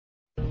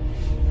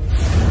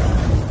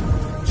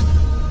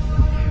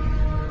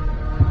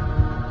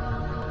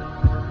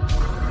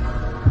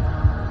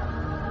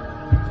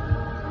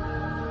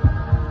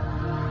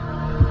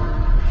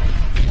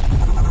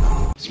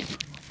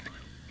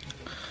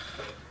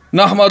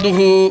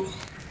नहमदुहु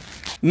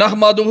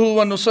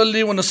व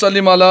नुसल्ली व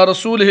नुसल्लिम अला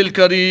रसूलिहिल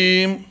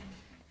करीम।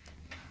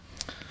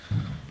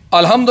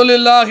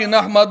 अल्हम्दुलिल्लाहि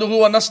नहमदुहु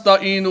व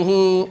नस्तईनुहु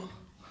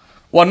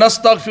व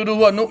नस्तगफिरुहु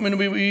व नु'मिनु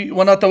बिही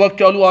व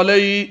नतवक्कलु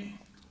अलैहि।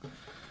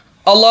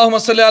 अल्लाहुम्मा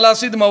सल्लि अला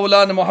सय्यिदिना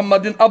मौलाना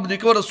मुहम्मदिन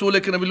अब्दिका व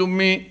रसूलिका नबिल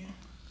उम्मी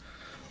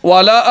व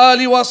अला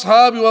आलिहि व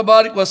अस्हाबिहि व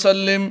बारिक व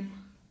सल्लिम।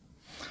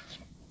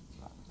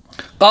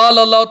 क़ाल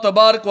अल्लाहु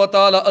तबारक व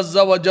तआला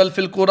अज़्ज़ा व जल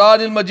फ़िल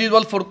क़ुरानिल मजीद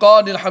वल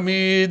फ़ुरक़ानिल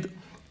हमीद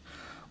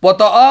व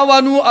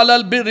तआवनु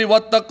अलल बिर्रि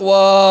वत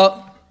तक़वा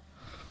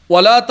व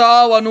ला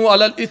तआवनु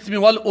अलल इस्मि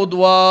वल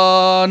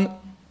उद्वान।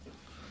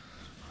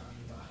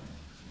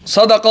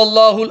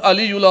 सदक़ल्लाहुल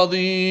अलियुल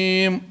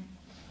अज़ीम।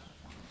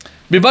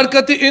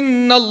 बिबरकति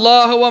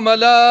इन्नल्लाह व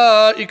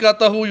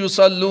मलाइकतहु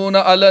युसल्लूना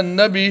अलन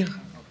नबी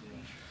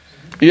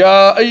या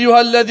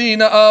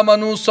अय्युहल्लज़ीना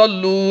आमनू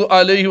सल्लू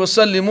अलैहि व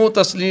सल्लिमू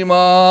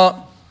तस्लीमा।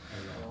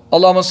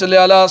 अल्लाहुम्मा सल्लि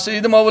अला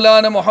सय्यिदिना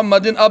मौलाना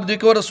मुहम्मदिन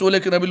अब्दिका व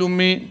रसूलिका नबिल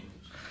उम्मी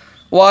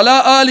व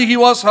अला आलिहि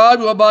व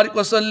अस्हाबिहि व बारिक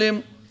व सल्लिम।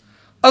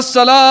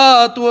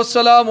 अस्सलातु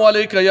वस्सलामु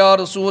अलैका या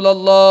रसूल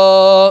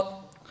अल्लाह,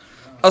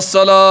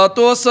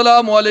 अस्सलातु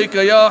वस्सलामु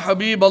अलैका या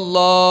हबीब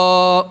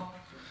अल्लाह,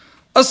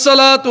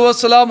 अस्सलातु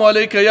वस्सलामु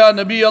अलैका या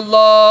नबी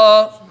अल्लाह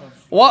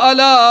व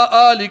अला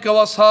आलिका व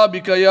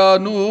अस्हाबिका या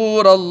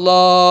नूर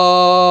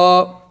अल्लाह।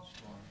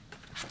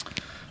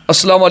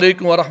 अस्सलामु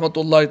अलैकुम व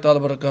रहमतुल्लाहि तआला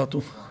व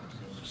बरकातुहू।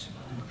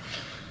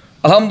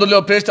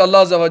 Alhamdulillah, praise to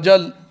Allah Azza wa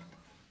Jal,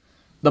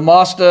 the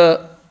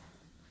Master,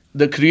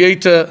 the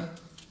Creator,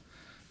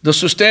 the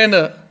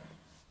Sustainer,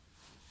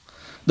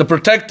 the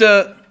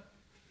Protector,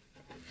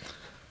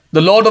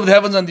 the Lord of the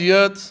heavens and the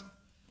earth,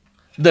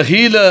 the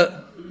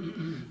Healer,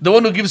 the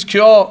one who gives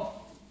cure,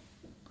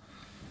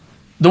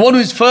 the one who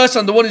is first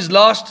and the one who is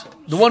last,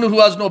 the one who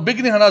has no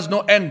beginning and has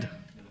no end,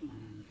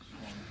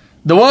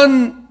 the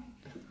one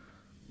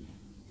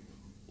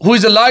who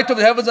is the light of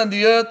the heavens and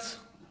the earth,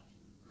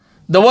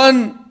 the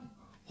one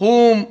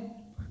whom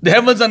the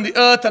heavens and the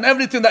earth and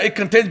everything that it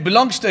contains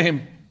belongs to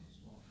him.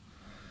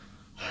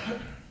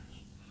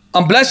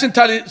 And blessing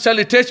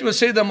salutation will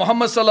say that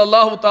Muhammad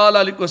sallallahu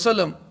ta'ala alayhi wa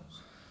sallam,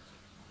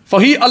 for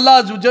he,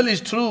 Allah Azza wa Jal,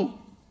 is true,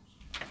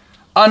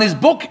 and his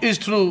book is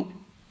true,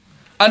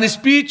 and his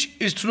speech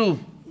is true,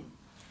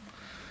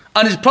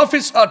 and his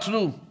prophets are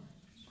true,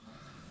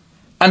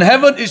 and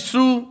heaven is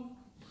true,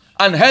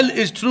 and hell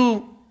is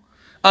true,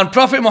 and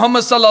Prophet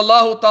Muhammad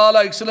sallallahu ta'ala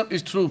alayhi wa sallam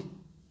is true.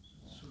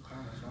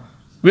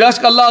 We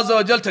ask Allah Azza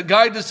wa Jal to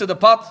guide us to the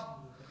path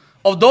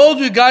of those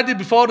we guided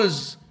before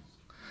us.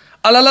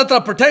 And Allah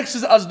Ta'ala protects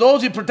us as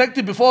those He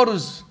protected before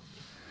us.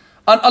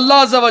 And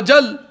Allah Azza wa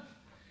Jal,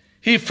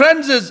 He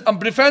friends us and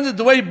befriends us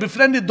the way He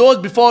befriended those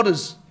before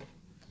us.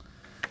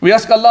 We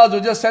ask Allah Azza wa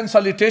Jal send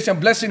salutation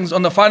and blessings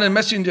on the final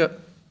messenger,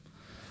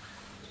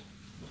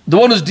 the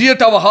one who's dear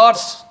to our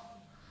hearts,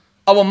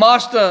 our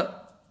master,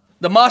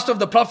 the master of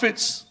the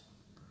prophets,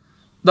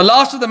 the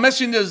last of the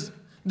messengers,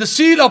 the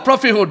seal of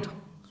prophethood,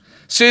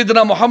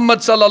 Sayyidina Muhammad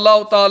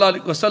sallallahu ta'ala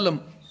alayhi wa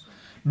sallam.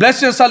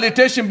 Blessing and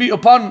salutation be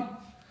upon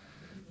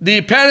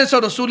the parents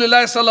of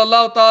Rasulullah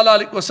sallallahu ta'ala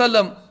alayhi wa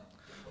sallam,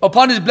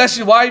 upon his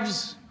blessed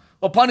wives,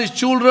 upon his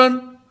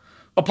children,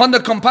 upon the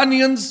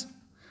companions,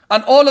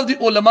 and all of the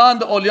ulama and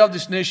the awliya of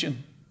this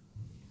nation.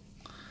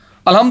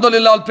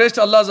 Alhamdulillah, all praise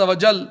to Allah Azza wa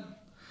Jal.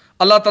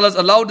 Allah Ta'ala has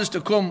allowed us to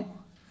come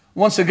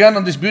once again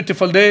on this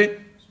beautiful day,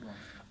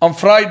 on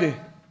Friday.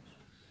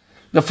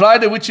 The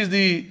Friday which is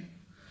the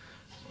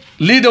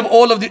leader of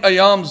all of the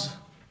ayams.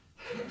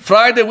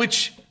 Friday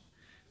which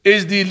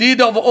is the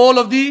leader of all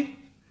of the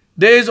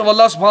days of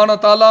Allah subhanahu wa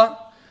ta'ala.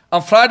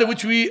 And Friday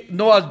which we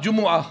know as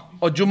Jumma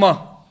or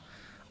Jumma.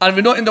 And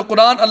we know in the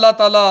Quran Allah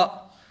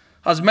ta'ala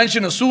has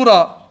mentioned a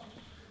surah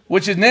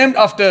which is named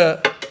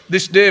after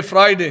this day,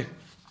 Friday.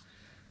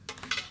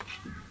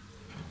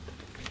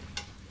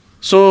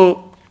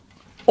 So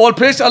all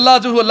praise to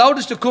Allah who allowed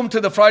us to come to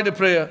the Friday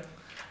prayer.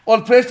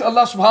 All praise to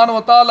Allah subhanahu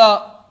wa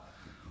ta'ala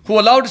who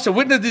allowed us to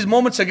witness these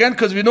moments again,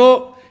 because we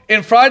know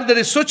in Friday there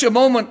is such a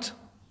moment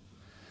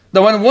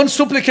that when one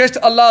supplicates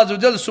to Allah Azza wa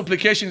Jal, the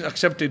supplication is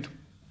accepted.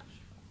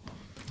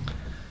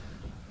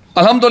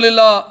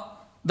 Alhamdulillah,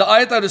 the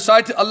ayat I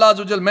recited, Allah Azza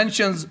wa Jal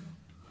mentions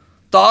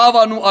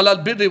ta'awanu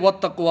alal birri wat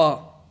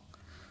taqwa,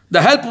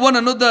 the help one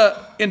another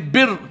in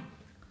birr,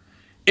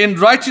 in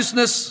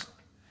righteousness,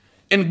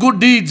 in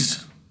good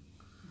deeds,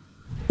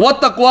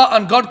 wat taqwa,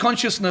 and God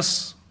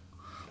consciousness,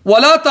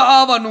 wala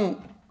ta'awanu,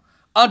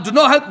 and do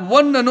not help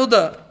one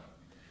another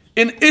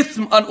in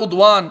ithm and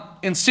udwan,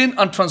 in sin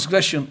and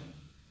transgression.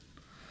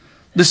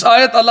 This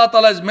ayat Allah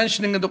Ta'ala is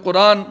mentioning in the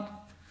Quran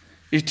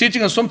is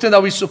teaching us something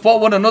that we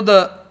support one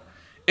another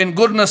in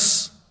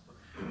goodness,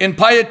 in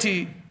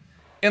piety,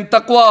 in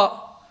taqwa,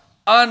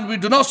 and we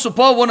do not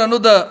support one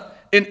another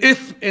in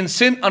ithm, in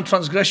sin and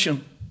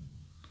transgression.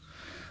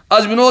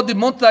 As we know, the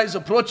month that is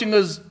approaching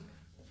us,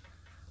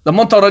 the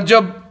month of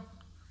Rajab,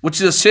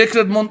 which is a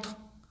sacred month,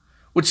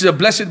 which is a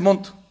blessed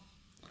month.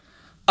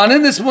 And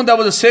in this month there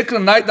was a sacred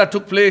night that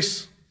took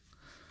place,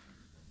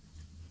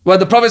 where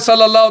the Prophet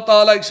sallallahu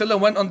ta'ala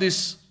went on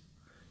this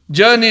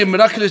journey,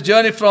 miraculous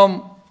journey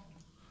from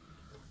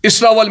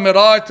Isra wal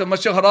Miraj to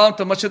Masjid Haram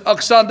to Masjid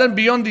Aqsa, and then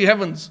beyond the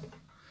heavens.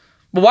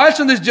 But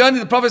whilst on this journey,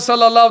 the Prophet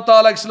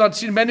ﷺ had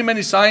seen many,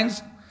 many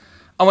signs.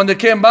 And when they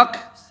came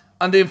back,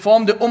 and they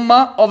informed the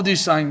Ummah of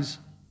these signs.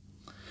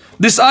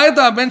 This ayat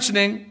that I'm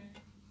mentioning,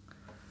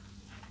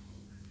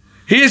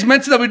 he is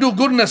mentioned that we do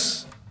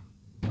goodness.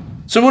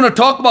 So we want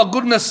to talk about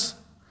goodness,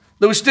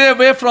 that we stay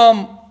away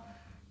from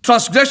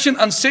transgression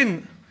and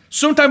sin.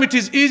 Sometimes it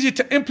is easy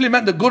to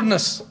implement the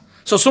goodness,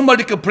 so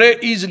somebody can pray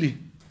easily.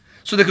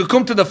 So they could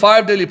come to the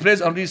 5 daily prayers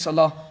and read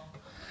Salah.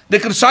 They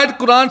could recite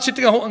Quran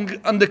sitting at home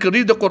and they could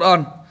read the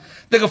Quran.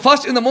 They could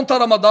fast in the month of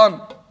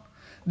Ramadan.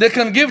 They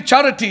can give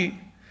charity.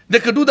 They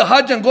could do the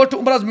Hajj and go to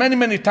Umrah many,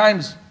 many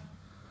times.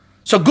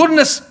 So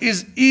goodness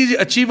is easy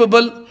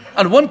achievable,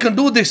 and one can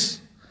do this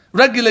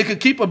regularly. Can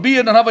keep a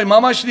beard and have a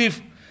Imam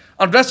Sharif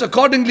and dress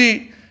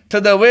accordingly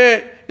to the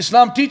way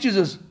Islam teaches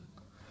us.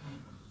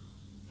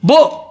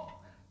 But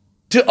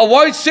to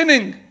avoid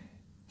sinning,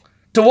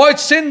 to avoid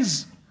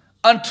sins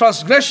and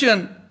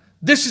transgression,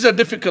 this is a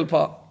difficult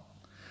part.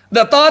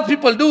 The ta'at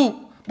people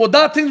do, but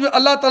that things that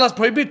Allah Ta'ala has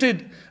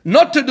prohibited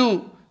not to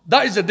do,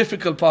 that is a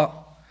difficult part.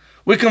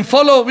 We can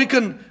follow, we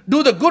can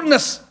do the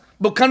goodness,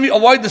 but can we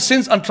avoid the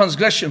sins and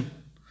transgression?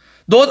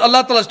 Those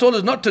Allah Ta'ala has told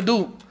us not to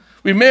do.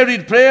 We may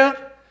read prayer,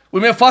 we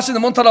may fast in the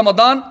month of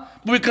Ramadan,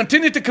 but we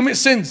continue to commit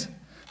sins.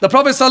 The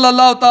Prophet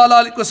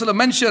ﷺ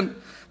mentioned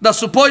that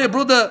support your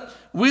brother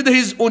whether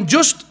he's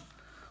unjust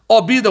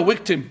or be the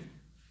victim.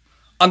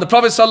 And the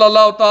Prophet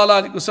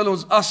ﷺ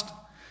was asked,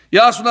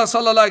 Ya Rasulullah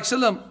sallallahu alaihi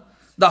wasallam,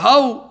 that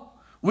how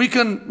we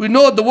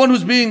know the one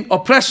who's being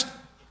oppressed,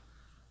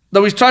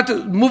 that we try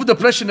to move the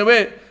oppression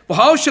away. But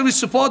how should we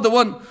support the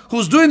one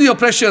who's doing the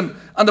oppression?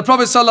 And the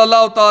Prophet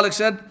ﷺ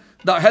said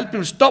that help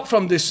him stop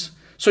from this,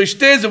 so he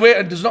stays away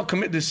and does not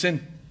commit this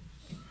sin.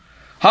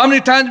 How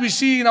many times we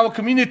see in our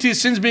community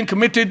sins being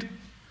committed,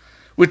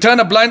 we turn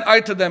a blind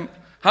eye to them.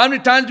 How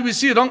many times do we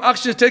see wrong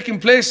actions taking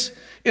place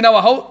in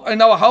our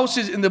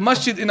houses, in the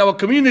masjid, in our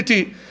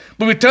community,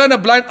 but we turn a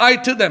blind eye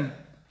to them?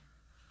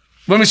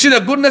 When we see the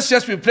goodness,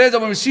 yes, we praise,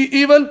 and when we see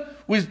evil,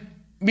 we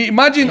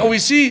imagine or we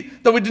see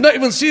that we did not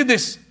even see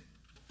this.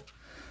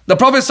 The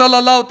Prophet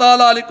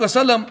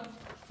ﷺ,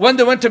 when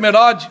they went to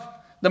Miraj,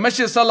 the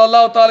Messenger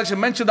ﷺ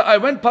mentioned that I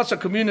went past a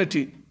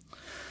community,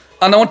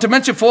 and I want to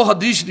mention 4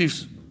 hadith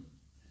sharifs.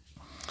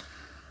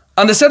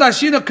 And they said, I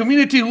seen a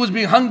community who was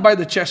being hung by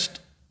the chest.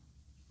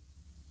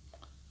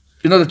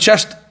 You know, the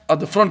chest at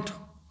the front.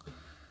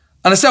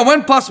 And they said, I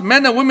went past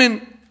men and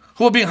women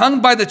who were being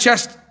hung by the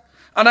chest.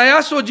 And I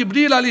asked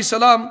Jibreel alayhi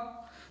salam,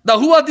 that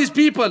who are these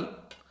people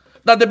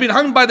that they've been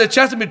hung by the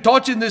chest and been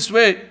tortured in this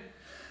way?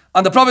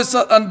 And the Prophet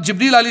and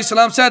Jibreel alayhi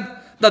salam said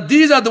that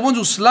these are the ones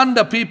who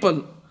slander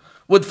people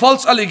with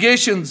false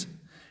allegations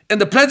in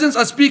the presence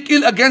and speak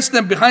ill against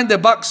them behind their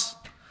backs.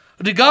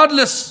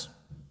 Regardless,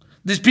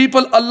 these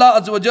people, Allah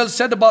Azza wa Jal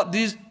said about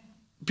these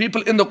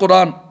people in the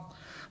Quran.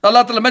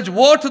 Allah Ta'ala mentioned,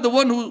 woe to the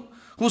one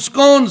who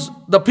scorns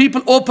the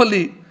people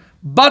openly,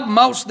 bad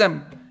mouths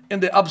them in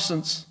their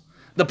absence.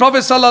 The Prophet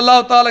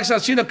Sallallahu Ta'ala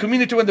has seen a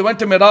community when they went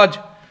to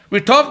Miraj. We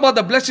talk about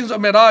the blessings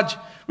of Miraj.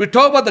 We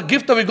talk about the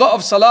gift that we got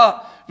of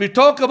Salah. We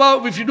talk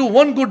about if you do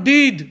one good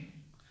deed,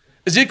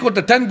 is equal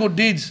to 10 good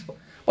deeds.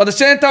 But at the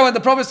same time, when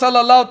the Prophet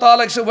Sallallahu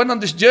Ta'ala went on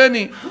this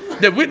journey,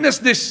 they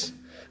witnessed this.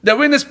 They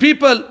witnessed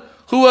people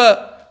who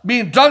were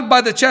being dragged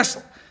by the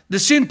chest. They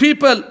seen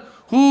people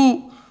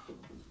who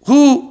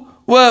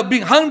were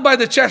being hung by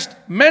the chest,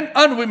 men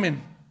and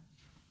women.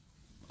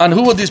 And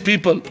who were these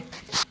people?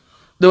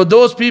 They were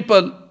those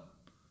people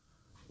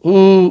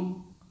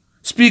who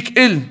speak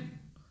ill,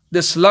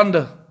 they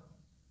slander.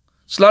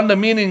 Slander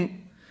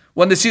meaning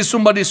when they see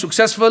somebody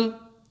successful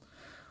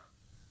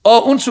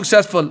or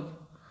unsuccessful,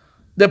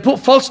 they put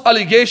false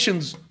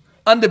allegations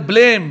and they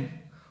blame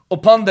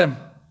upon them.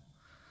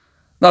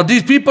 Now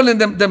these people in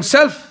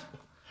themselves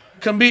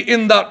can be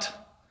in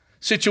that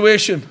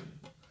situation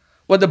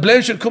where the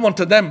blame should come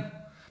onto them.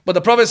 But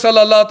the Prophet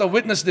ﷺ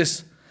witnessed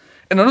this.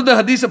 In another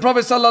hadith, the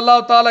Prophet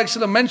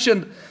ﷺ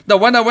mentioned that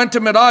when I went to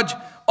Miraj,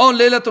 on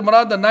Laylatul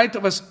Miraj, the night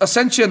of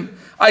ascension,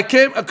 I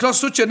came across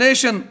such a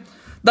nation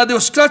that they were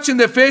scratching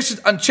their faces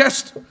and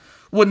chest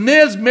with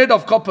nails made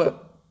of copper.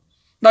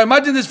 Now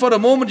imagine this for a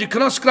moment. You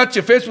cannot scratch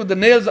your face with the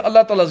nails that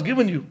Allah Ta'ala has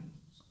given you.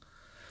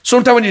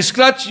 Sometimes when you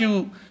scratch,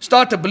 you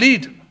start to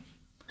bleed.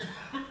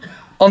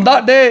 On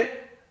that day,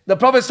 the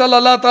Prophet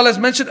ﷺ has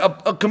mentioned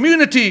a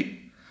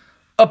community,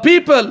 a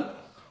people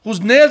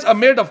whose nails are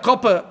made of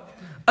copper,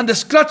 and they're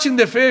scratching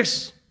their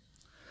face,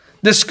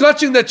 they're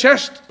scratching their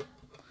chest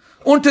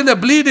until they're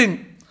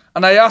bleeding.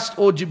 And I asked,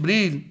 oh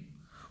Jibreel,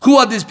 who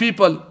are these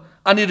people?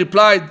 And he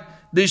replied,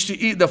 they used to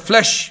eat the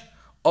flesh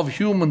of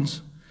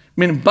humans,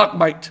 meaning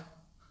backbite,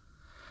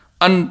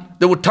 and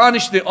they would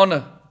tarnish their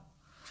honor.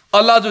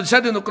 Allah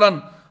said in the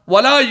Quran,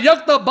 وَلَا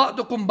يَقْتَ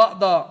بَعْدُكُمْ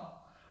بَعْدًا,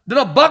 do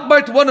not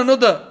backbite one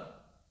another.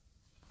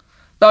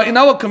 Now in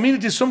our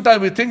community,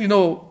 sometimes we think,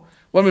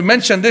 when we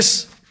mention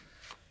this,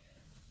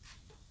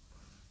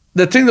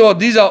 they think, oh,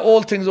 these are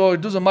all things, oh,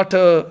 it doesn't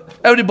matter,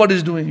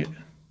 everybody's doing it.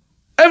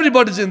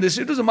 Everybody's in this.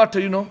 It doesn't matter,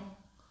 you know.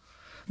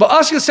 But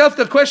ask yourself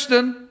the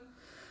question,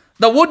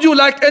 that would you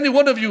like any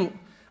one of you,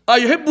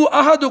 أَيُحِبُّ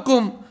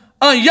أَحَدُكُمْ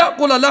أَنْ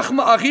يَأْكُلَ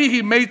لَحْمَ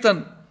أَخِيهِ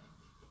مَيْتًا?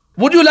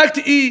 Would you like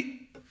to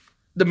eat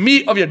the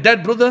meat of your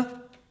dead brother?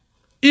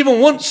 Even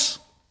once?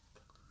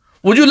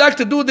 Would you like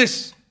to do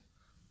this?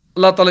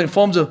 Allah Ta'ala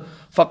informs her,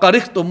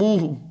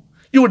 فَقَرِخْتُمُوهُ.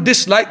 You would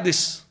dislike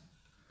this.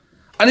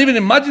 And even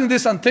imagining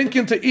this and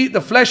thinking to eat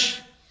the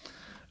flesh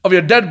of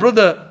your dead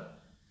brother,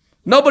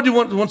 nobody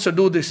wants to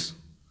do this.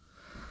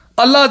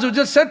 Allah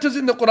just said to us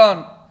in the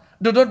Quran,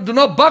 do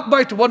not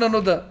backbite one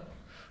another.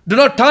 Do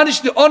not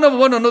tarnish the honor of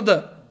one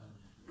another.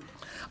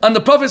 And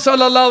the Prophet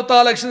sallallahu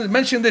ta'ala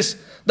mentioned this,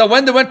 that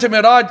when they went to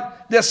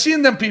Miraj, they have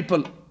seen them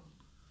people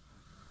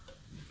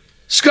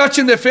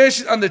scratching their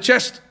faces and their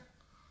chest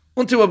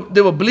until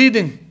they were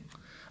bleeding.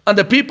 And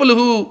the people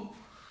who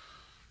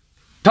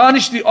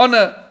tarnish the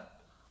honor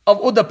of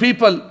other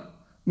people,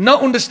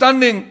 not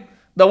understanding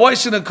the what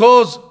is going to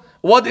cause,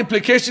 what the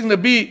implication will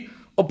be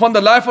upon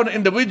the life of an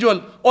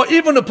individual, or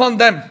even upon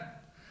them. And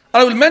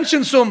I will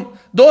mention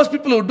those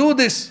people who do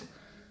this,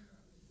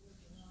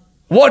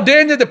 what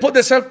danger they put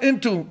themselves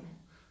into.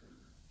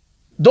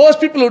 Those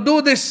people who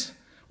do this,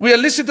 we are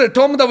listening to the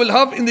torment that we'll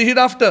have in the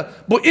hereafter.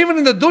 But even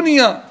in the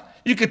dunya,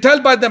 you can tell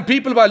by them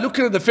people by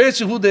looking at the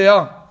faces who they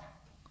are.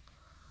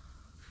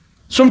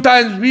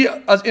 Sometimes we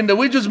as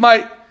individuals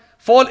might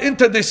fall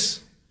into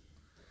this.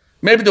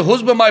 Maybe the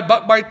husband might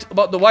backbite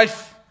about the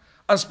wife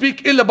and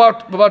speak ill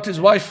about his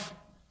wife.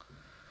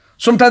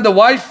 Sometimes the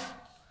wife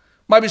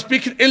might be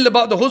speaking ill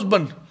about the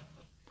husband.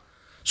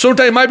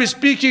 Sometimes it might be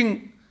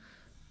speaking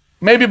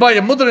maybe by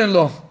your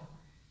mother-in-law,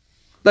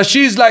 that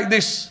she's like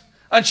this.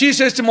 And she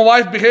says to my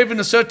wife, behave in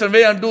a certain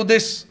way and do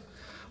this.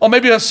 Or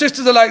maybe her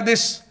sisters are like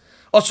this.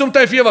 Or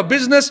sometimes if you have a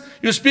business,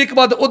 you speak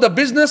about the other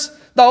business,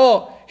 that,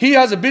 oh, he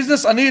has a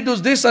business and he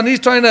does this and he's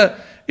trying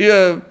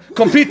to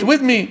compete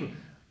with me.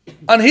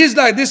 And he's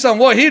like this and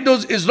what he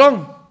does is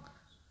wrong.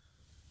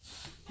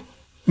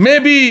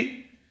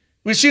 Maybe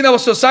we see in our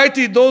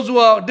society, those who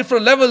are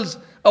different levels,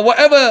 or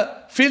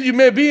whatever field you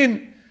may be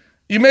in,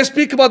 you may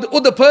speak about the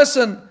other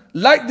person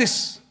like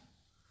this.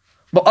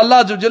 But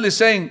Allah is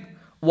saying,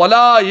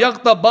 وَلَا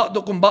يَغْتَبْ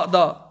بَعْضُكُمْ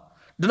بَعْضًا.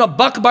 Do not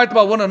backbite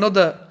about one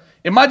another.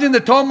 Imagine the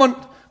torment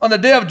on the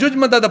day of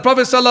judgment that the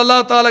Prophet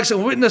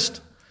ﷺ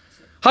witnessed.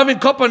 Having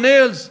copper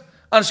nails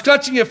and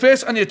scratching your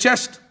face and your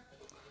chest.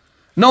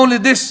 Not only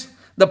this,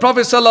 the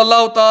Prophet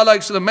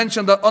ﷺ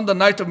mentioned that on the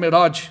night of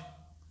Miraj.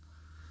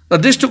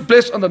 That this took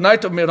place on the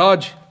night of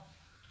Miraj.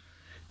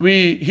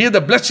 We hear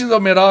the blessings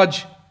of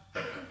Miraj.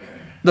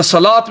 The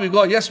salat we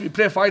got, yes, we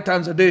pray 5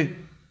 times a day.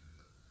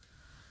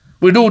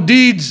 We do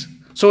deeds,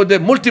 so they're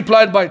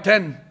multiplied by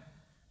 10.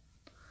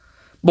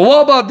 But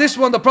what about this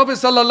one? The Prophet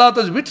ﷺ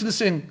is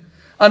witnessing,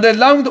 and they're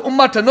allowing the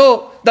ummah to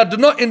know that do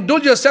not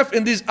indulge yourself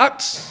in these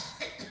acts.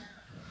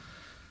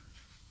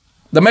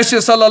 The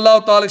Messenger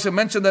ﷺ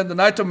mentioned that in the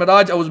night of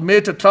Miraj, I was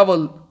made to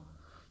travel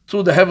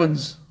through the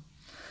heavens.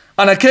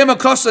 And I came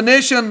across a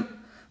nation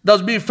that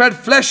was being fed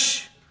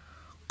flesh,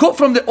 cut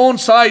from their own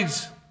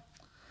sides.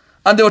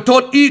 And they were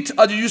told, eat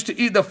as you used to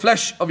eat the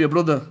flesh of your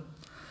brother.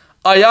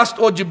 I asked,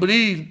 O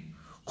Jibreel,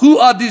 who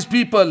are these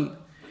people?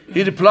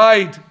 He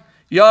replied,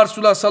 Ya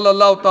Rasulullah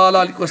sallallahu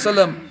ta'ala alayhi wa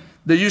sallam,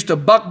 they used to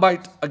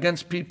backbite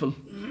against people.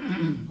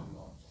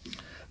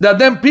 There are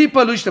them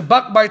people who used to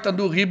backbite and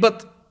do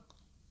ghibat.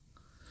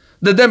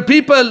 There are them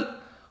people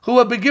who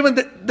have been given,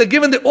 they're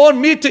given their own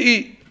meat to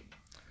eat.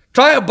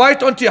 Try a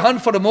bite onto your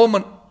hand for a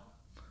moment.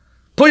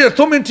 Put your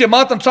thumb into your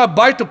mouth and try to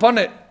bite upon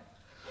it.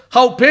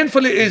 How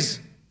painful it is.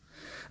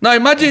 Now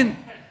imagine,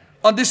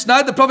 on this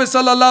night the Prophet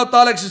sallallahu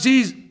ta'ala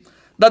sees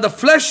that the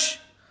flesh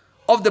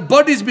of the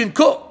body is being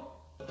cut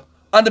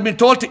and they've been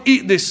told to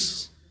eat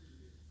this.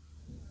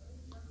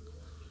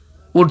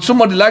 Would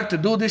somebody like to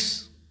do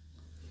this?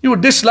 You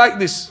would dislike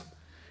this.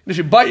 If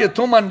you bite your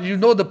thumb and you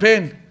know the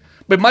pain.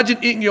 But imagine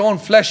eating your own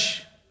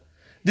flesh.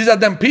 These are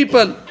them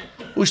people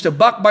who used to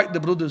backbite the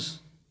brothers.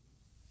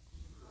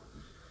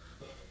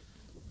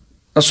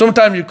 Now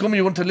sometimes you come,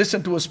 you want to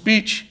listen to a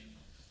speech,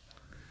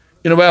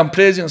 where I'm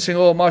praising and saying,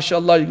 oh,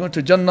 mashallah, you're going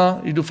to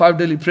Jannah, you do 5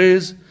 daily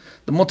prayers,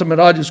 the month of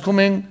Miraj is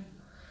coming,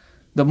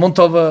 the month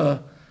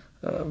of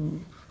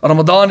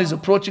Ramadan is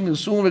approaching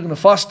soon, we're going to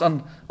fast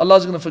and Allah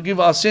is going to forgive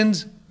our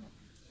sins.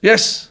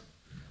 Yes,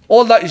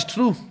 all that is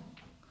true.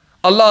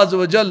 Allah Azza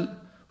wa Jal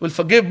will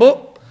forgive,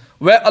 but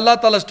where Allah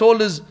Ta'ala has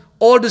told us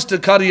orders to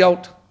carry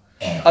out,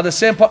 at the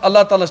same point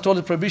Allah Ta'ala has told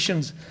us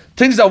provisions,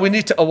 things that we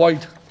need to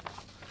avoid.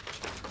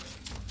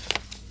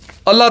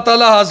 Allah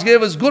Ta'ala has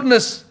gave us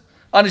goodness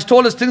and He's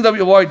told us things that we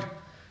avoid.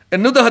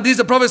 In another hadith,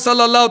 the Prophet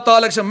Sallallahu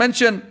Ta'ala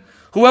mentioned,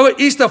 whoever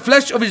eats the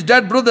flesh of his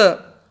dead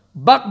brother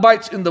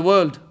backbites in the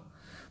world.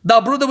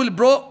 That brother will be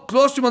brought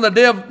close to him on the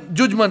day of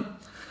judgment,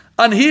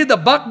 and he, the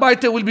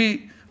backbiter, will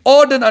be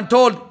ordered and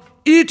told,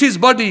 eat his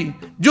body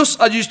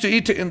just as you used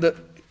to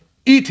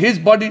eat his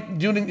body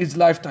during his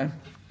lifetime.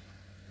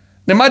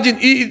 Imagine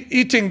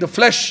eating the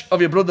flesh of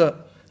your brother.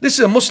 This is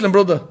a Muslim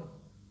brother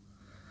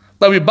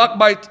that we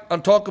backbite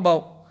and talk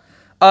about.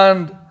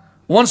 And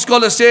one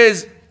scholar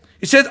says,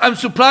 He says, I'm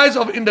surprised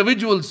of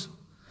individuals.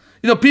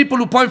 You know, people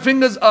who point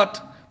fingers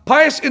at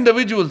pious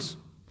individuals.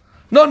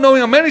 Not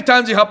knowing how many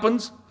times it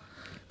happens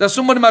that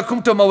somebody might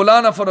come to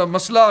Maulana for a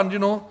masla and, you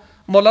know,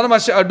 Maulana might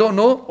say, I don't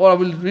know, or I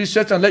will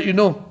research and let you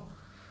know.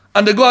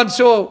 And they go and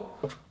say,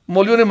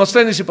 Maulana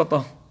masla nahi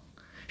pata.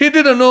 He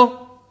didn't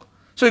know.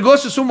 So he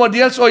goes to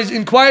somebody else, or he's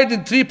inquired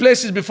in 3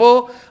 places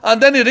before,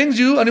 and then he rings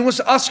you and he wants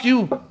to ask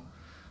you.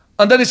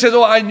 And then he says,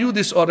 oh, I knew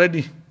this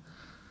already.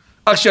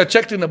 Actually, I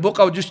checked in the book,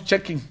 I was just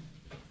checking.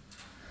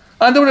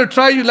 And they want to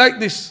try you like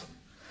this.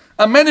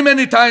 And many,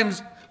 many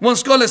times, one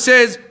scholar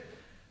says,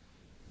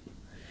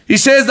 he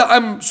says that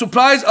I'm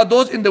surprised at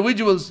those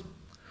individuals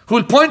who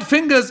will point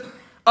fingers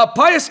at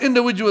pious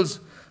individuals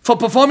for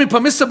performing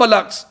permissible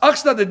acts,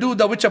 acts that they do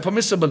that which are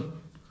permissible,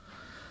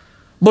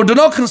 but do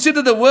not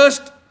consider the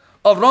worst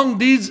of wrong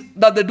deeds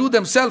that they do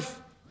themselves.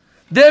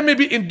 They may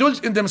be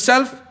indulged in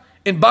themselves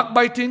in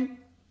backbiting,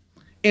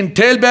 in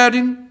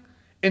talebearing,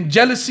 in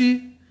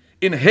jealousy,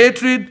 in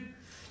hatred,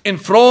 in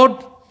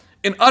fraud,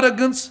 in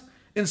arrogance,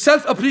 in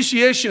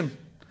self-appreciation,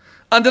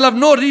 and they'll have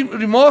no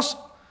remorse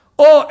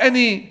or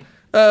any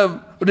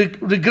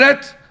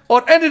regret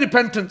or any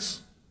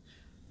repentance.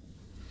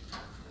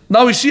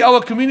 Now we see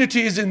our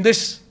community is in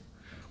this.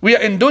 We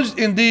are indulged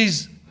in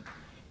these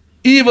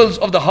evils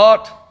of the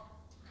heart,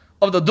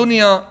 of the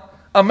dunya,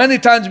 and many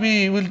times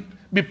we will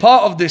be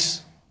part of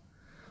this.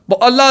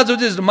 But Allah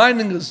is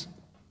reminding us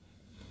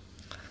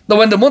that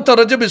when the month of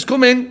Rajab is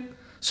coming,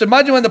 so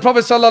imagine when the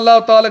Prophet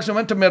ﷺ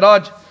went to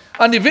Miraj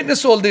and he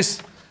witnessed all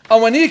this,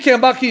 and when he came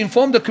back he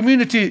informed the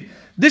community,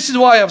 this is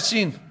what I have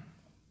seen.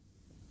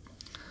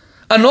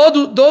 And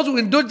all those who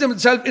indulge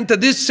themselves into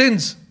these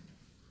sins,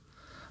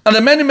 and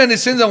the many, many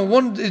sins, and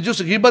one is just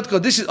a ghibat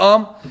because this is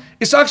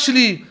it's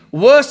actually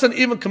worse than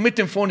even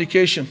committing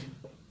fornication.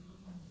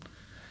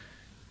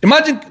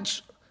 Imagine,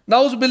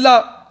 na'udhu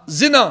billah,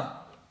 zina,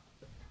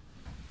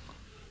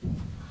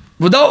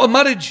 without a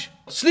marriage,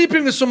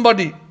 sleeping with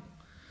somebody.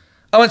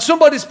 And when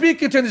somebody is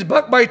speaking to him, he's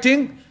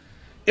backbiting,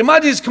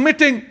 imagine he's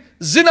committing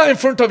zina in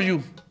front of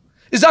you.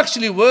 It's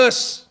actually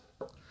worse.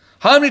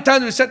 How many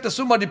times we said to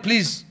somebody,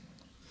 please,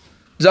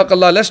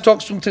 Jazakallah, let's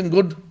talk something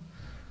good.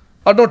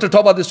 I don't want to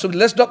talk about this subject.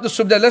 Let's drop the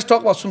subject. Let's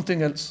talk about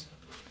something else.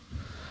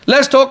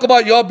 Let's talk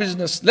about your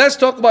business. Let's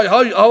talk about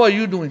how are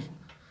you doing?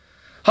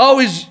 How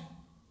is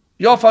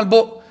your family?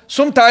 But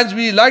sometimes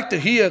we like to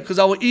hear because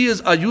our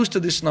ears are used to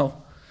this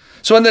now.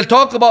 So when they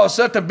talk about a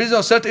certain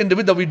business, a certain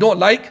individual that we don't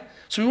like,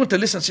 so we want to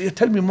listen and say,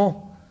 tell me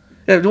more.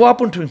 Yeah, what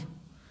happened to him?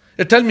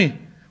 Yeah, tell me,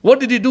 what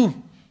did he do?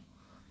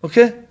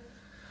 Okay?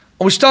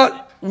 And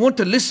we want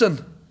to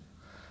listen.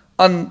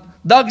 And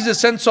that gives a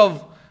sense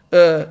of,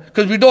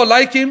 because we don't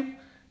like him,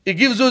 it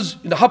gives us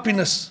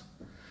happiness.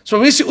 So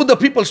when we see other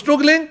people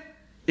struggling,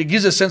 it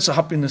gives a sense of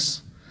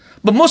happiness.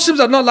 But Muslims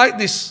are not like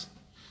this.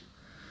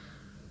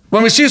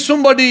 When we see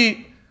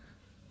somebody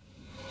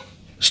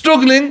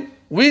struggling,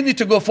 we need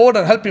to go forward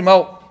and help him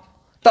out.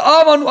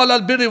 Ta'awanu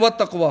alal birri wat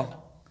taqwa.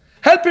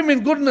 Help him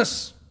in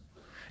goodness.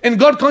 In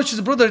God conscious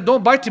brother,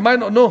 don't bite, he might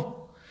not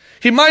know.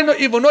 He might not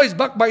even know he's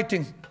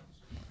backbiting.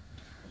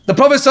 The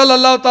Prophet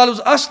ﷺ was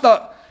asked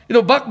that,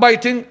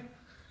 backbiting,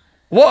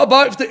 what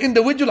about if the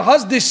individual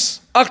has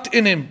this act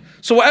in him?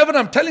 So whatever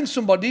I'm telling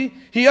somebody,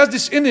 he has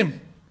this in him.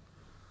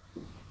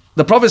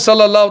 The Prophet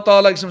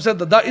ﷺ said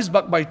that is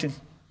backbiting.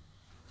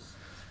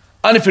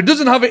 And if he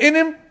doesn't have it in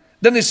him,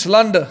 then it's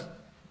slander.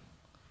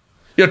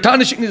 You're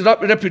tarnishing his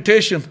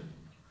reputation.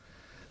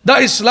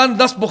 That is slander,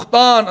 that's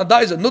bukhtan, and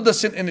that is another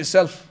sin in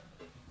itself.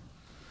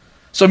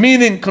 So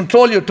meaning,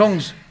 control your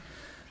tongues.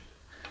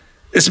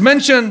 It's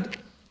mentioned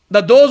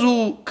that those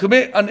who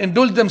commit and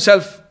indulge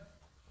themselves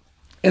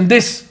in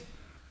this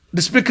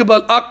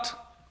despicable act,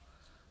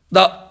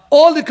 that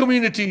all the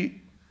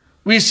community,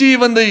 we see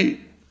even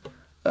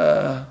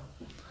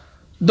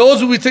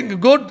those who we think are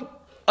good,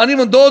 and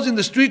even those in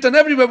the street and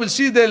everywhere will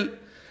see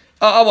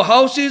our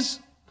houses,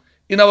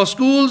 in our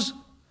schools,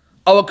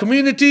 our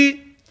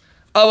community,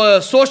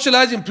 our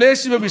socializing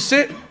places where we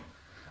sit,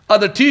 at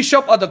the tea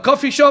shop, at the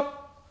coffee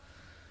shop,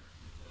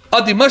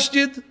 at the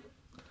masjid,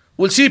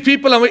 we'll see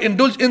people and we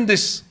indulge in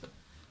this.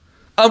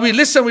 And we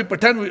listen, we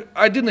pretend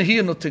I didn't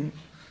hear nothing.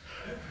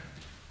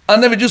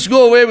 And then we just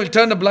go away, we'll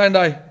turn a blind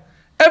eye.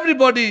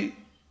 Everybody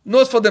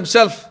knows for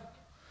themselves.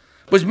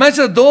 But it's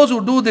mentioned that those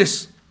who do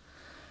this,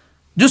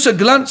 just a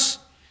glance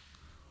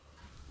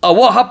at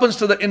what happens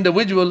to the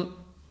individual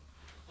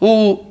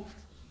who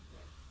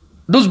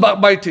does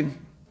backbiting,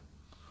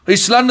 he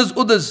slanders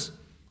others.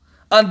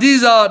 And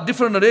these are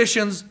different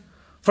narrations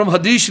from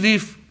Hadith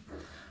Sharif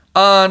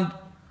and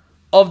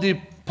of the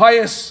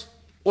pious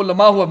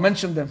ulama who have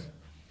mentioned them.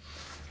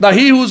 That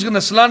he who's going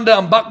to slander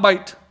and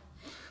backbite,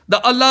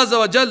 that Allah Azza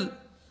wa Jal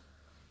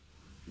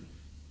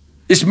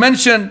is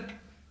mentioned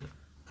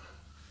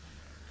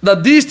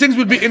that these things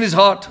will be in his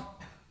heart.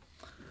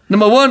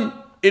 Number one,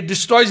 it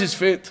destroys his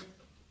faith.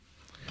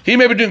 He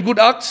may be doing good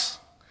acts.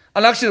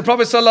 And actually the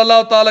Prophet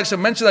ﷺ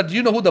mentioned that, do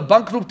you know who the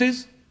bankrupt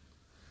is?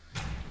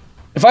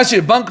 If I say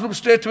bankrupt,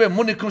 straight away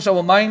money comes to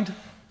our mind,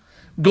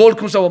 gold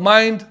comes to our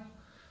mind,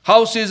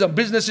 houses and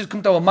businesses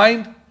come to our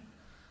mind.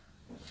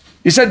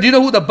 He said, do you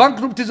know who the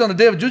bankrupt is on the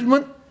day of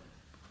judgment?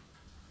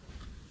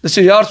 They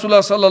say, Ya Rasulullah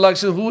sallallahu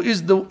alaihi wasallam, who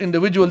is the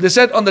individual? They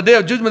said, on the day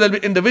of judgment, there will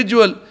be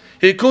individual.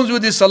 He comes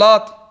with his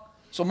salat.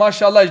 So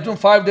mashallah, he's doing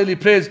 5 daily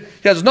prayers.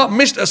 He has not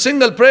missed a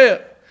single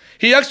prayer.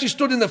 He actually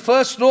stood in the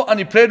first row and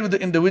he prayed with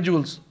the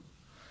individuals.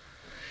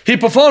 He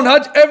performed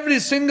Hajj every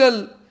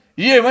single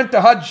year. He went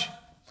to Hajj.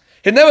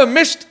 He never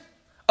missed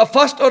a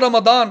fast or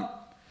Ramadan.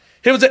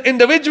 He was an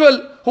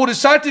individual who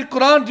recited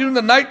Quran during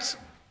the nights.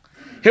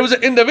 He was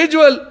an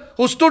individual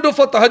who stood up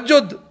for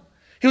tahajjud.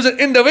 He was an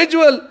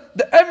individual,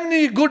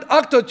 any good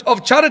act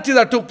of charity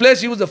that took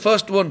place, he was the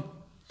first one.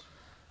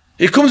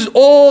 He comes with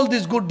all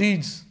these good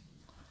deeds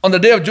on the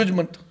day of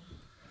judgment.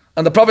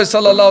 And the Prophet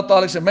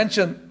ﷺ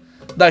mentioned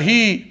that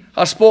he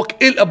has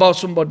spoke ill about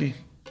somebody.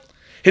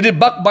 He did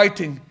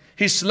backbiting.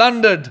 He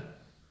slandered.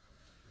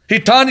 He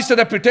tarnished the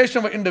reputation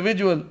of an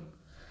individual.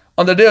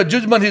 On the day of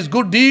judgment, his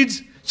good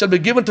deeds shall be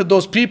given to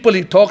those people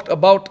he talked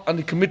about and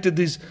he committed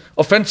these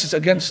offenses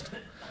against.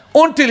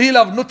 Until he'll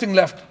have nothing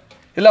left.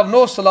 He'll have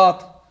no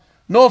salat,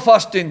 no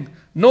fasting,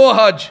 no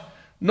hajj,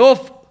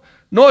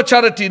 no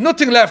charity,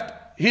 nothing left.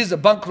 He's a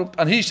bankrupt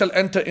and he shall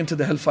enter into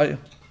the hellfire.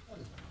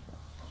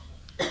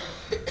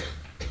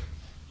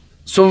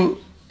 So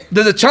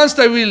there's a chance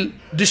that we'll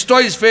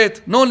destroy his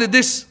faith. Not only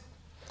this,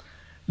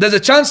 there's a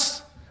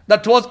chance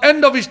that towards the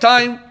end of his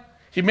time,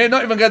 he may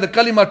not even get the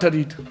kalima to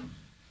read.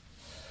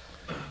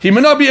 He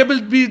may not be able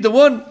to be the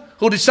one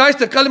who recites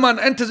the kalima and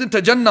enters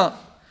into Jannah.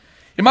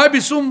 He might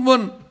be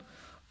someone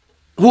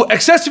who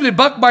excessively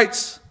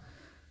backbites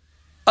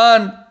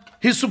and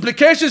his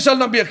supplications shall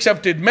not be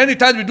accepted. Many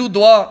times we do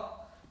dua,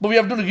 but we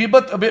have done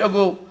ghibat a bit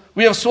ago.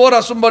 We have swore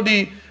at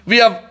somebody. We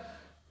have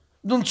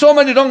done so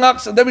many wrong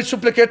acts and then we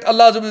supplicate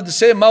Allah with the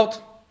same mouth.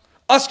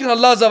 Asking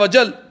Allah Azza wa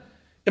Jal.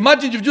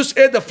 Imagine you've just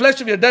ate the flesh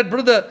of your dead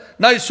brother.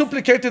 Now you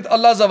supplicated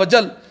Allah Azza wa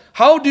Jal.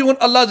 How do you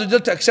want Allah Azza wa Jal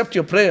to accept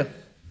your prayer?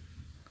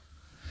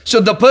 So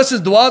the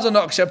person's du'as are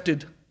not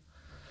accepted.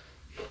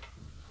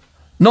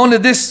 Not only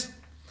this,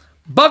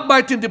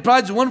 backbiting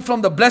deprives one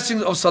from the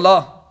blessings of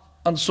salah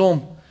and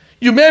Sawm.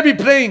 You may be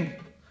praying,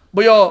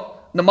 but your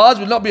namaz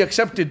will not be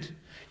accepted.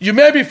 You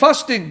may be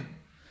fasting,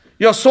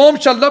 your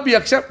Sawm shall not be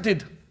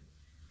accepted.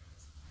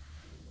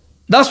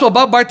 That's what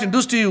backbiting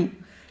does to you.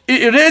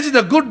 It erases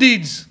the good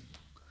deeds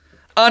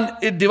and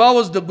it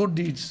devours the good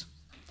deeds.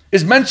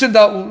 It's mentioned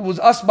that was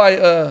asked by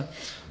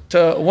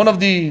to one of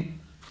the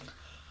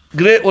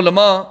great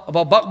ulama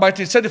about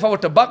backbiting. He said, if I were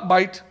to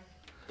backbite,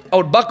 I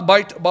would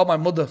backbite about my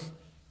mother.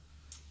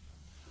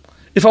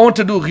 If I want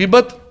to do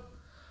ghibat,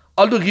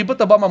 I'll do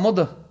ghibat about my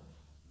mother.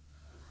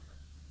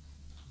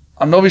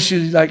 And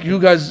obviously, like you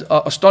guys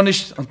are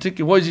astonished and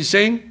thinking, what is he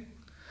saying?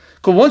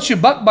 Because once you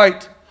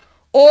backbite,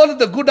 all of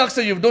the good acts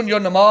that you've done, your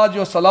namaz,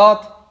 your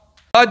salat,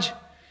 hajj,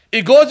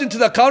 it goes into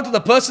the account of the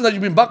person that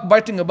you've been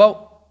backbiting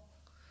about.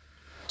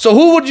 So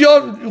who would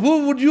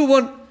you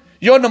want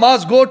your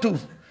namaz go to?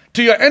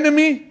 To your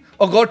enemy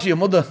or go to your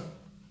mother?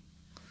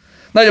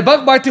 Now you're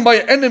backbiting by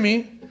your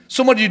enemy,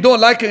 somebody you don't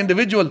like, an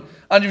individual,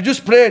 and you've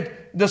just prayed.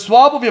 The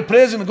swab of your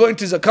prayers will go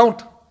into his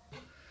account.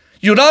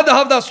 You'd rather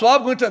have that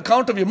swab go into the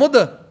account of your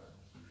mother.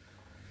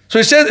 So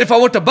he says, if I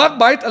want to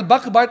backbite, I'll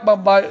backbite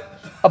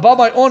about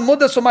my own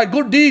mother. So my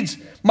good deeds,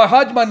 my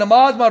hajj, my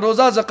namaz, my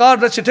roza, zakat,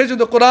 recitation of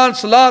the Quran,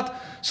 salat,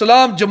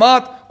 salam,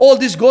 jamaat, all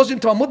this goes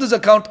into my mother's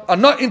account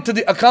and not into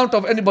the account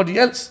of anybody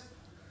else.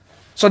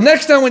 So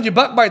next time when you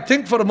backbite,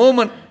 think for a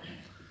moment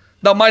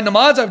that my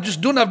namaz I've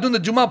done the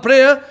Jumma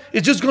prayer,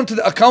 it's just going to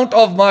the account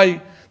of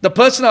the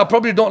person I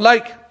probably don't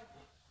like.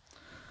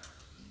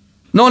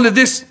 Not only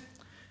this,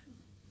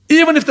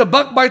 even if the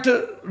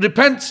backbiter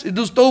repents, he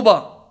does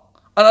tawbah,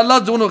 and Allah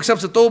is the one who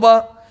accepts the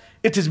tawbah,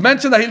 it is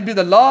mentioned that he'll be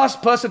the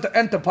last person to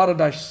enter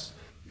paradise.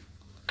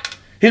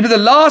 He'll be the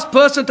last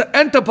person to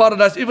enter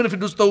paradise even if he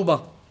does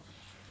tawbah.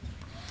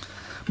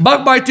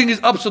 Backbiting is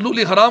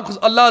absolutely haram because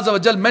Allah Azza wa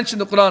Jal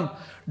mentioned in the Quran,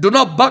 do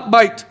not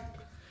backbite.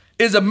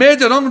 Is a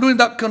major wrongdoing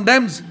that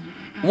condemns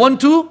one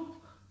to,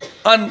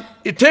 and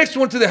it takes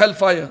one to the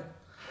hellfire.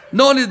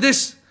 Not only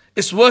this,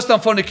 it's worse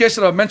than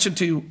fornication I've mentioned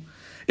to you.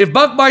 If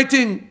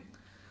backbiting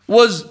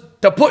was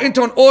to put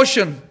into an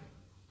ocean,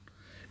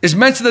 it's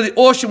mentioned that the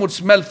ocean would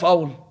smell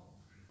foul.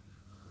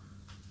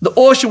 The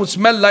ocean would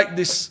smell like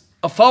this,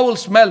 a foul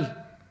smell.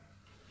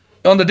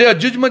 On the day of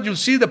judgment, you'll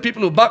see the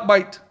people who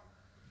backbite.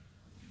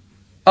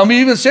 And we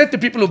even said to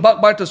people who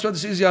backbite as well,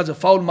 this is he has a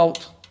foul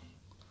mouth.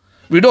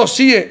 We don't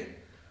see it.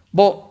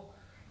 But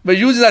we're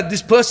using that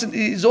this person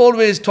is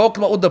always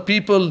talking about other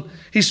people.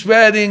 He's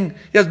swearing.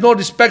 He has no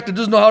respect. He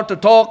doesn't know how to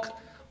talk.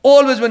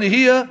 Always when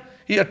he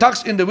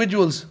attacks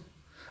individuals.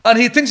 And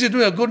he thinks he's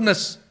doing a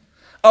goodness.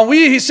 And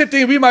he's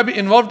sitting, we might be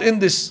involved in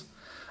this.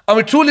 And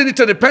we truly need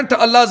to repent to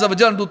Allah Azza wa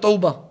Jalla and do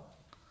tawbah.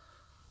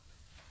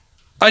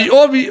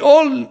 And we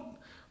all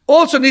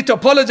also need to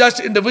apologize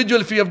to the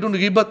individual if we have done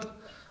ghibat.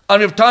 And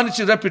we have tarnished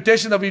his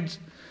reputation, that we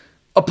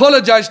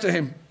apologize to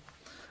him.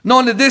 Not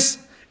only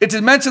this, it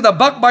is mentioned that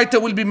backbiter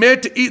will be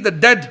made to eat the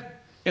dead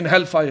in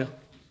hellfire.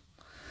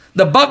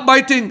 The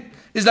backbiting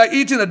is like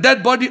eating the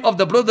dead body of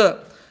the brother.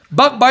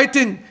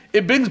 Backbiting,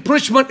 it brings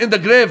punishment in the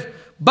grave.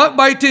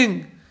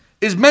 backbiting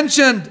is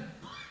mentioned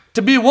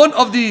to be one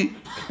of the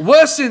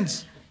worst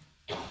sins,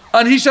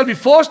 and he shall be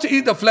forced to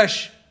eat the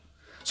flesh.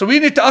 So we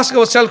need to ask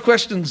ourselves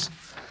questions,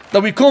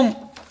 that we come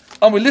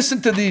and we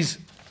listen to these,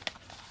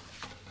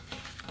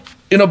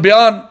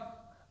 bayan.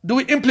 Do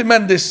we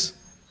implement this?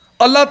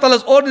 Allah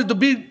Ta'ala's ordered to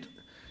be,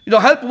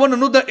 help one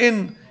another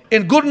in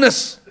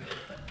goodness.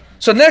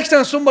 So next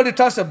time somebody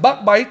tries to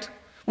backbite,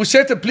 we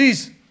say to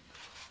please,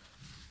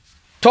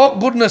 talk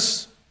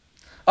goodness.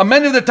 And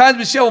many of the times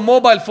we see our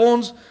mobile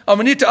phones, and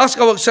we need to ask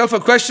ourselves a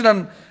question,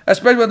 and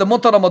especially when the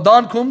month of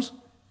Ramadan comes,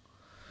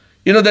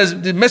 there's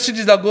the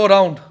messages that go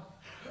around.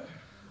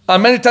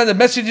 And many times the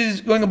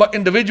messages going about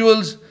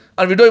individuals,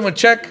 and we don't even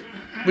check.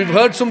 We've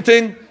heard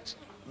something,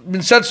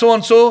 been said so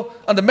and so,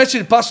 and the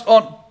message passed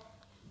on.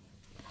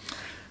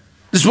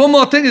 This one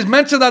more thing is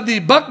mentioned, that the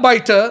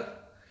backbiter,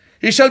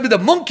 he shall be the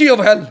monkey of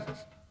hell.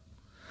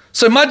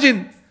 So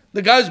imagine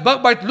the guy who's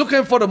backbite,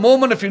 looking for a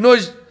moment, if you know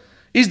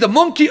he's the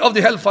monkey of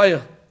the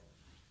hellfire.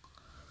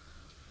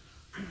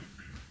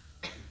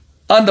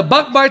 And the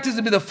backbiter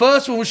will be the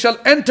first one who shall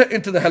enter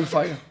into the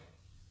hellfire.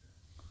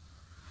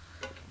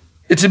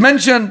 It's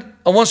mentioned,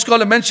 and one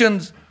scholar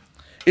mentions,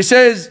 it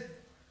says,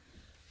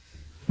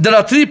 there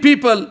are 3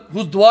 people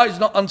whose dua is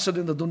not answered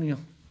in the dunya.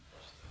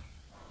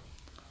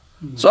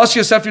 So ask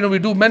yourself,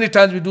 many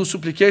times we do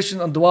supplication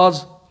and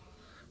duas,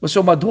 but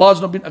so my dua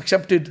has not been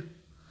accepted.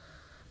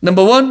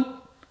 Number 1,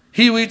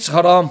 he who eats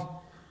haram.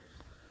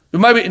 We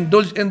might be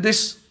indulged in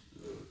this.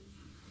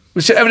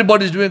 We say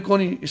everybody is doing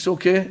koni, it's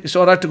okay, it's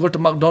alright to go to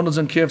McDonald's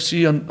and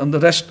KFC and the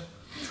rest.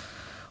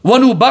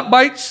 One who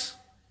backbites,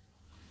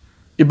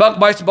 he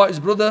backbites about his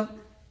brother,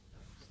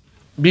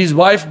 be his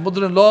wife,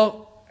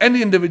 mother-in-law,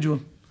 any individual.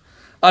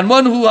 And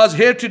one who has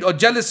hatred or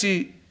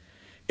jealousy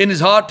in his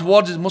heart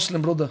towards his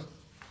Muslim brother.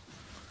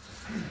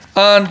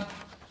 And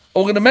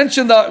we're going to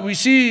mention that we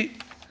see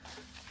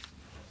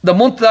the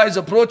month that is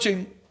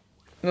approaching,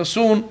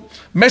 soon.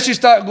 Messages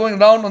start going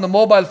around on the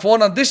mobile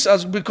phone, and this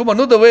has become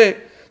another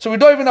way. So we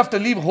don't even have to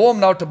leave home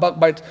now to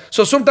backbite.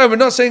 So sometimes we're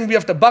not saying we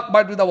have to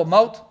backbite with our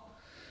mouth.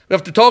 We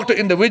have to talk to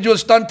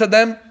individuals, stand to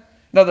them,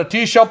 the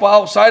tea shop or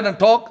outside and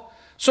talk.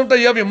 Sometimes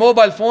you have your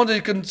mobile phone, and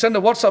you can send a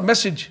WhatsApp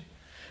message.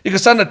 You can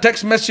send a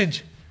text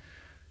message.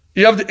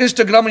 You have the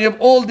Instagram, and you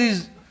have all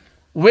these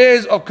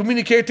ways of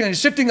communicating. And you're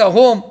sitting at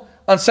home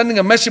and sending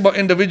a message about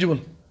individual.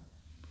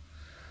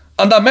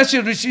 And that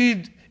message is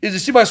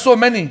received by so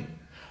many.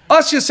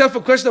 Ask yourself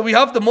a question. We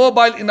have the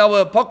mobile in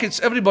our pockets,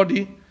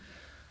 everybody.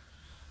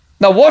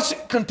 Now what's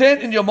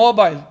contained in your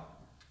mobile?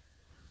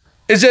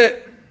 Is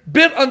it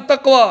bir and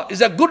taqwa? Is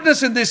there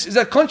goodness in this? Is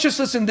there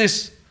consciousness in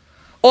this?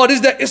 Or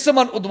is there ism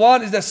and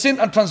udwan? Is there sin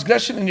and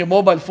transgression in your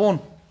mobile phone?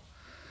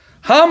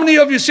 How many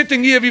of you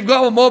sitting here, we've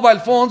got our mobile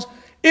phones.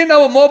 In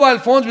our mobile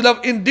phones, we'll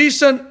have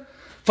indecent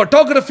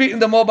photography in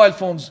the mobile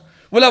phones.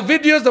 We'll have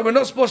videos that we're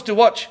not supposed to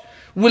watch.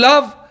 We'll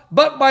have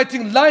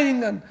backbiting,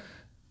 lying, and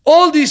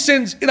all these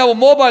sins in our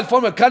mobile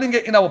phone. We're carrying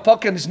it in our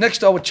pocket, and it's next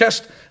to our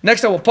chest,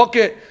 next to our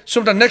pocket,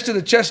 sometimes next to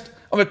the chest,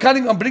 and we're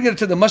carrying and bringing it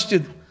to the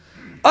masjid.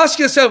 Ask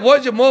yourself, what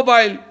is your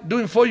mobile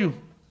doing for you?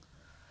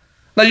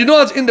 Now,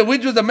 as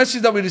individuals, the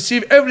message that we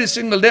receive every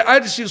single day, I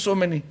receive so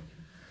many.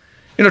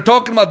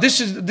 Talking about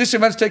this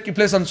event's taking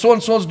place, and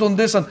so's doing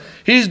this, and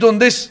he's doing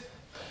this.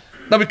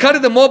 Now, we carry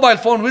the mobile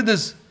phone with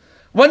us.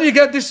 When you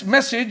get this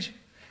message,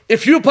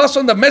 if you pass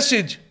on the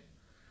message,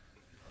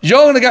 you're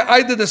going to get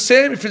either the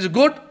same, if it's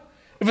good,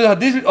 if the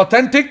hadith is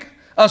authentic,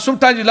 and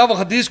sometimes you'll have a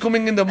hadith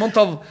coming in the month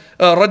of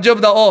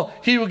Rajab, that,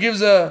 he who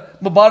gives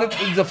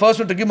Mubarak, is the first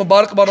one to give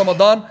Mubarak about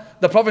Ramadan,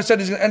 the Prophet said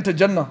he's going to enter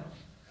Jannah.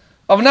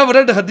 I've never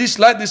read a hadith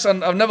like this,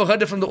 and I've never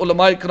heard it from the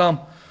ulama ikram.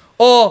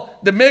 Or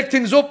they make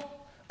things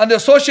up, and they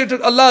associate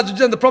with Allah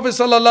and the Prophet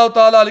sallallahu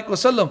ta'ala alaihi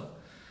wasallam.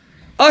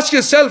 Ask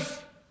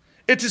yourself,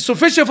 it is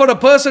sufficient for a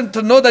person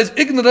to know that he's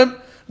ignorant,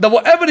 that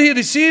whatever he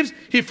receives,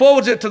 he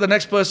forwards it to the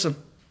next person.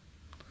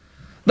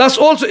 That's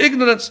also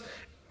ignorance,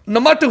 no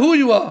matter who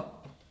you are.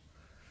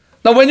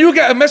 Now when you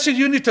get a message,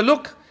 you need to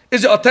look,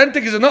 is it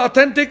authentic, is it not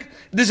authentic?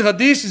 This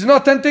hadith is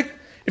not authentic.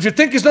 If you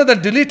think it's not,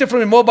 then delete it from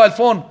your mobile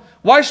phone.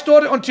 Why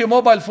store it onto your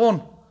mobile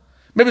phone?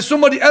 Maybe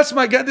somebody else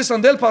might get this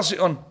and they'll pass it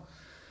on.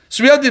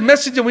 So we have the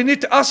message, and we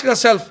need to ask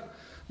ourselves,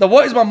 that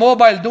what is my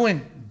mobile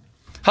doing?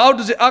 How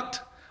does it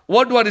act?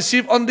 What do I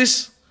receive on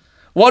this?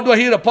 What do I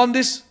hear upon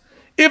this?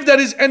 If there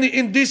is any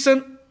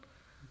indecent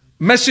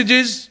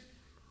messages,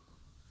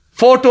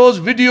 photos,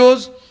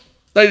 videos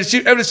that I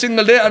receive every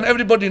single day, and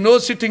everybody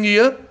knows sitting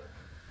here,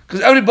 because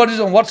everybody's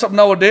on WhatsApp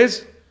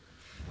nowadays.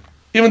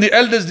 Even the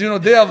elders, they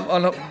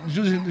have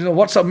using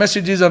WhatsApp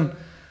messages and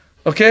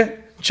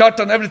chat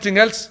and everything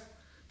else,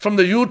 from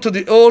the youth to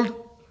the old.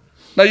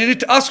 Now you need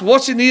to ask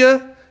what's in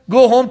here.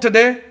 Go home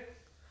today,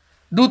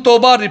 do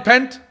tawbah,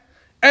 repent.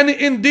 Any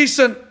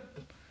indecent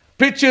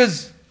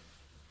pictures,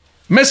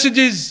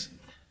 messages,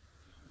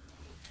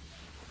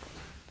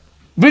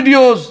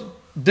 videos,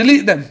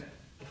 delete them.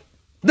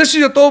 This is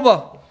your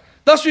tawbah.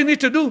 That's what you need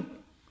to do.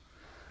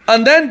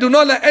 And then do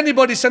not let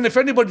anybody send. If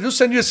anybody does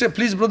send you, say,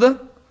 please brother,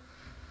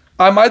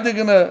 I'm either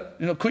going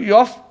to cut you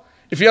off.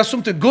 If you have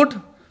something good,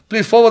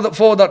 please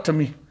forward that to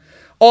me.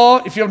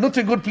 Or if you have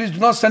nothing good, please do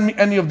not send me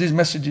any of these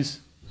messages.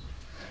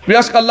 We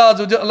ask Allah Azza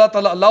wa Jalla, Allah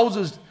Ta'ala allows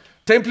us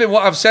to implement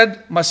what I've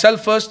said,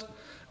 myself first,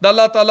 that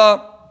Allah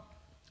Ta'ala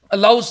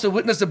allows us to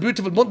witness the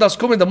beautiful month that's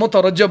coming, the month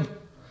of Rajab,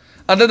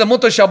 and then the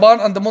month of Shaban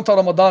and the month of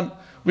Ramadan.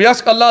 We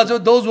ask Allah Azza wa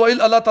Jalla, those who are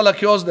ill, Allah Ta'ala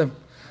cures them.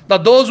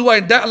 That those who are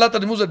in debt, Allah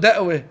Ta'ala removes the debt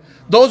away.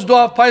 Those who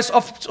have pious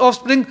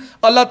offspring,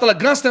 Allah Ta'ala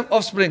grants them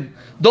offspring.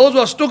 Those who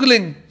are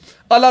struggling,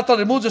 Allah Ta'ala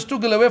removes the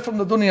struggle away from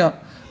the dunya.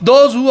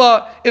 Those who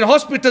are in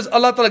hospitals,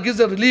 Allah Ta'ala gives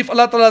them relief,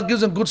 Allah Ta'ala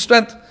gives them good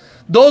strength.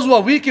 Those who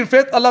are weak in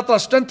faith, Allah Ta'ala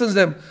strengthens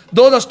them.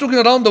 Those who are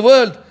struggling around the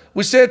world,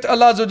 we say to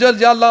Allah Azza wa Jal,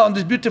 Ya Allah, on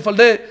this beautiful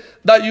day,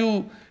 that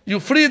you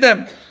free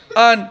them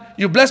and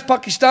you bless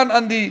Pakistan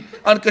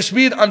and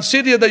Kashmir and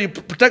Syria, that you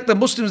protect the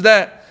Muslims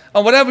there.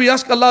 And whatever we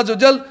ask Allah Azza wa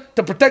Jal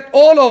to protect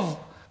all of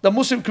the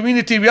Muslim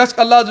community, we ask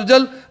Allah Azza wa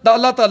Jal that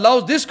Allah Ta'ala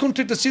allows this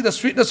country to see the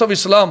sweetness of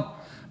Islam.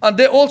 And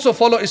they also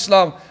follow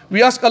Islam.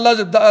 We ask Allah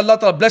that Allah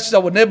Ta'ala blesses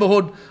our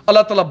neighborhood.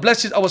 Allah Ta'ala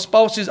blesses our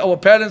spouses, our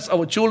parents,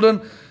 our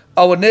children,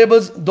 our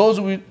neighbors, those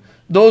who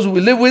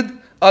we live with.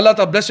 Allah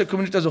Ta'ala bless the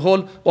community as a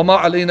whole. وَمَا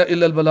عَلَيْنَا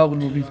إِلَّا الْبَلَاغُ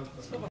الْمُبِينُ.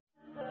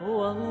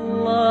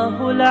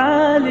 والله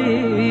العلي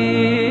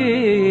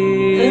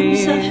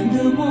امسح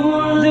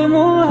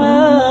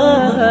دموعك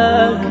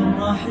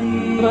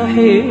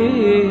رحيم